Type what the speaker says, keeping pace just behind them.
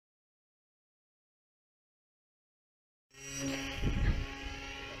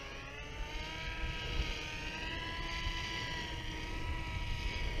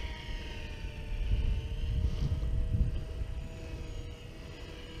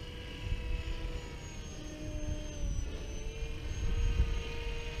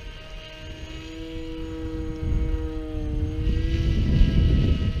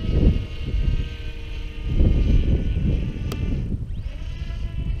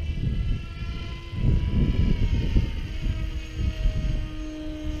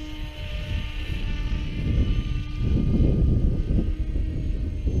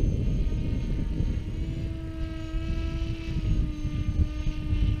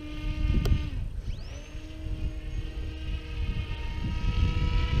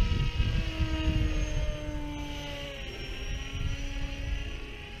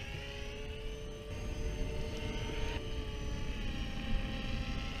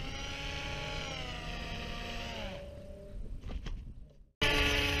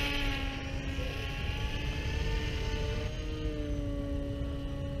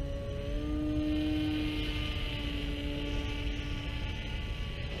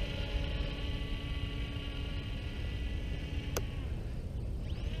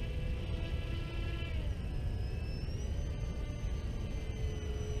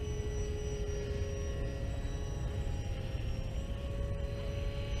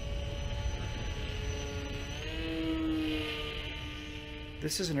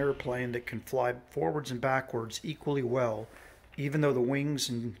This is an airplane that can fly forwards and backwards equally well, even though the wings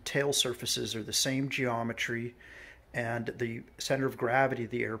and tail surfaces are the same geometry and the center of gravity of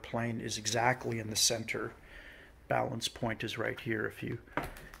the airplane is exactly in the center. Balance point is right here. If you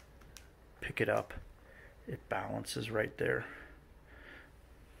pick it up, it balances right there.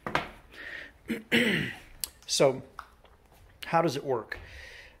 So, how does it work?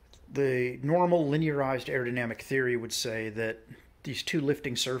 The normal linearized aerodynamic theory would say that these two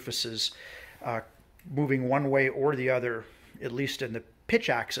lifting surfaces moving one way or the other, at least in the pitch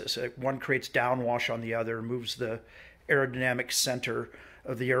axis, one creates downwash on the other, moves the aerodynamic center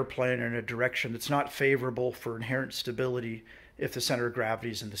of the airplane in a direction that's not favorable for inherent stability if the center of gravity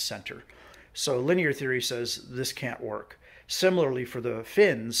is in the center. So linear theory says this can't work. Similarly, for the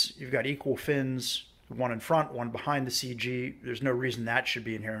fins, you've got equal fins, one in front, one behind the CG. There's no reason that should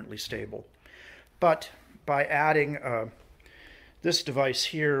be inherently stable. But by adding this device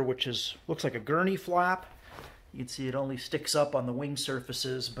here, which looks like a gurney flap, you can see it only sticks up on the wing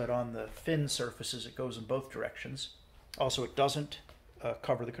surfaces, but on the fin surfaces it goes in both directions. Also, it doesn't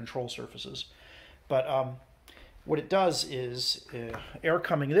cover the control surfaces. But what it does is, air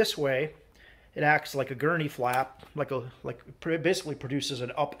coming this way, it acts like a gurney flap, basically produces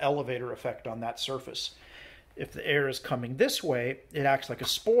an up elevator effect on that surface. If the air is coming this way, it acts like a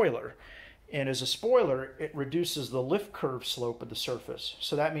spoiler. And as a spoiler, it reduces the lift curve slope of the surface.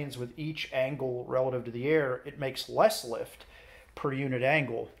 So that means with each angle relative to the air, it makes less lift per unit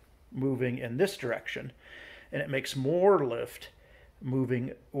angle moving in this direction. And it makes more lift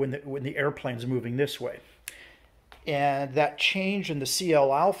moving when the airplane's moving this way. And that change in the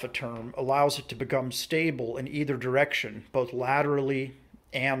CL alpha term allows it to become stable in either direction, both laterally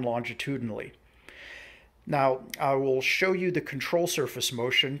and longitudinally. Now, I will show you the control surface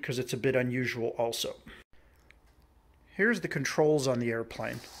motion because it's a bit unusual also. Here's the controls on the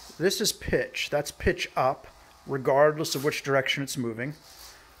airplane. This is pitch. That's pitch up, regardless of which direction it's moving.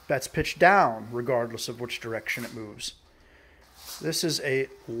 That's pitch down, regardless of which direction it moves. This is a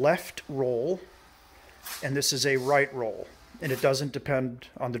left roll, and this is a right roll, and it doesn't depend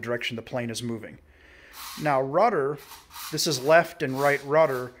on the direction the plane is moving. Now, rudder, this is left and right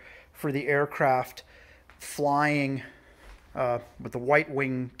rudder for the aircraft flying with the white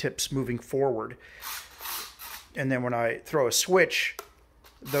wing tips moving forward. And then when I throw a switch,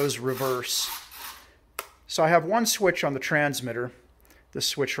 those reverse. So I have one switch on the transmitter, this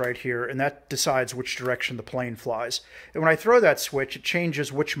switch right here, and that decides which direction the plane flies. And when I throw that switch, it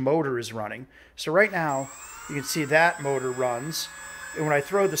changes which motor is running. So right now, you can see that motor runs. And when I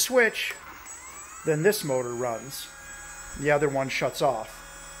throw the switch, then this motor runs. The other one shuts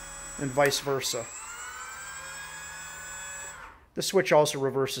off, and vice versa. The switch also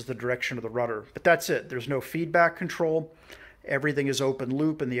reverses the direction of the rudder, but that's it. There's no feedback control. Everything is open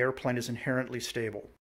loop, and the airplane is inherently stable.